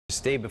This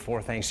day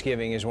before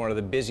Thanksgiving is one of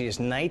the busiest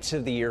nights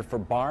of the year for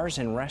bars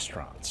and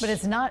restaurants. But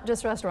it's not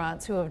just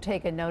restaurants who have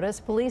taken notice.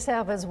 Police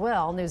have as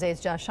well. News 8's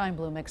Josh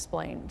Scheinblum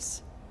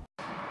explains.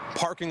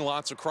 Parking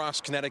lots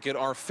across Connecticut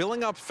are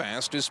filling up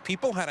fast as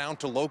people head out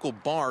to local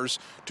bars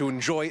to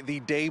enjoy the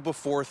day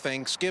before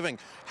Thanksgiving.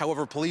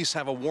 However, police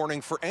have a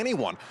warning for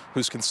anyone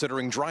who's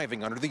considering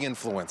driving under the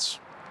influence.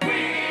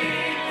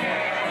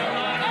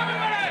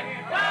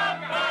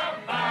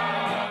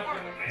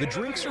 The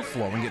drinks are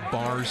flowing at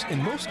bars,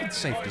 and most, it's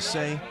safe to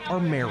say, are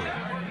merry.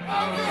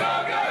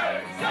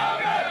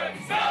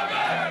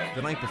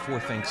 The night before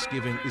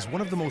Thanksgiving is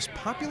one of the most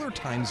popular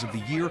times of the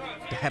year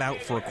to head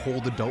out for a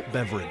cold adult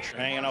beverage.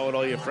 Hanging out with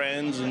all your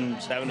friends and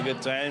just having a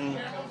good time,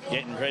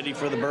 getting ready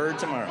for the bird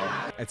tomorrow.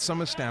 At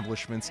some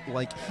establishments,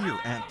 like here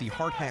at the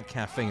Hard Hat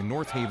Cafe in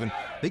North Haven,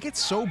 they get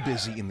so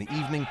busy in the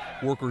evening,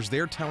 workers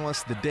there tell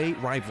us the day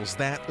rivals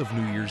that of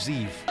New Year's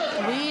Eve.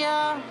 We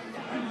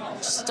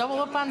just double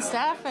up on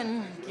staff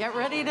and get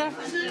ready to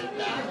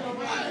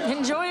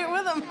enjoy it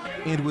with them.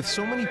 And with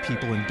so many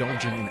people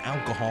indulging in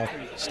alcohol,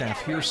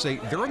 staff here say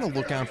they're on the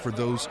lookout for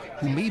those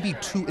who may be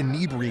too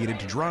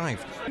inebriated to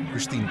drive.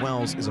 Christine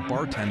Wells is a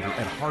bartender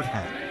at Hard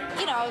Hat.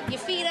 You know, you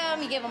feed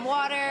them, you give them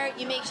water,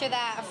 you make sure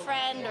that a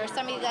friend or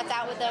somebody that's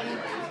out with them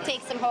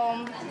takes them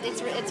home.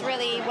 It's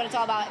really what it's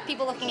all about,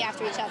 people looking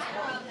after each other.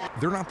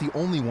 They're not the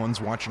only ones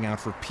watching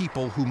out for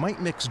people who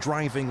might mix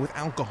driving with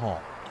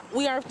alcohol.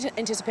 We are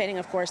anticipating,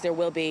 of course, there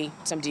will be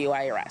some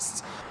DUI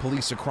arrests.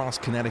 Police across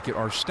Connecticut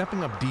are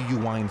stepping up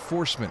DUI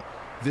enforcement.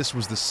 This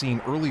was the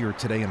scene earlier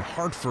today in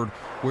Hartford,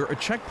 where a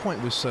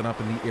checkpoint was set up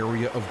in the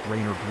area of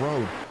Brainerd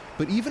Road.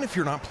 But even if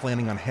you're not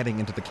planning on heading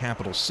into the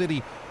capital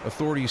city,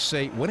 authorities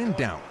say when in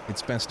doubt,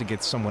 it's best to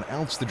get someone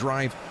else to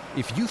drive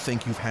if you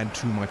think you've had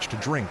too much to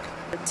drink.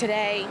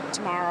 Today,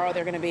 tomorrow,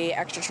 there are going to be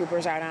extra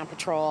troopers out on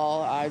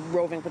patrol,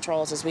 roving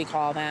patrols as we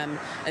call them,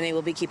 and they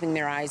will be keeping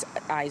their eyes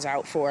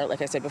out for,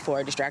 like I said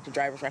before, distracted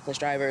drivers, reckless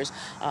drivers,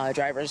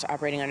 drivers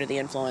operating under the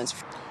influence.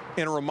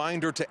 And a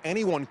reminder to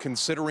anyone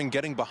considering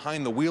getting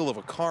behind the wheel of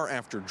a car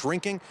after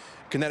drinking,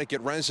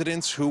 Connecticut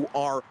residents who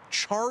are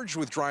charged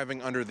with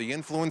driving under the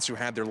influence, who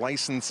had their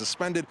license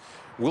suspended,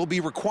 will be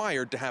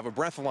required to have a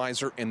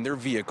breathalyzer in their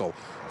vehicle.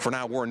 For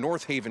now, we're in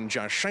North Haven.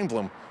 Josh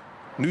Scheinblum,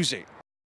 News 8.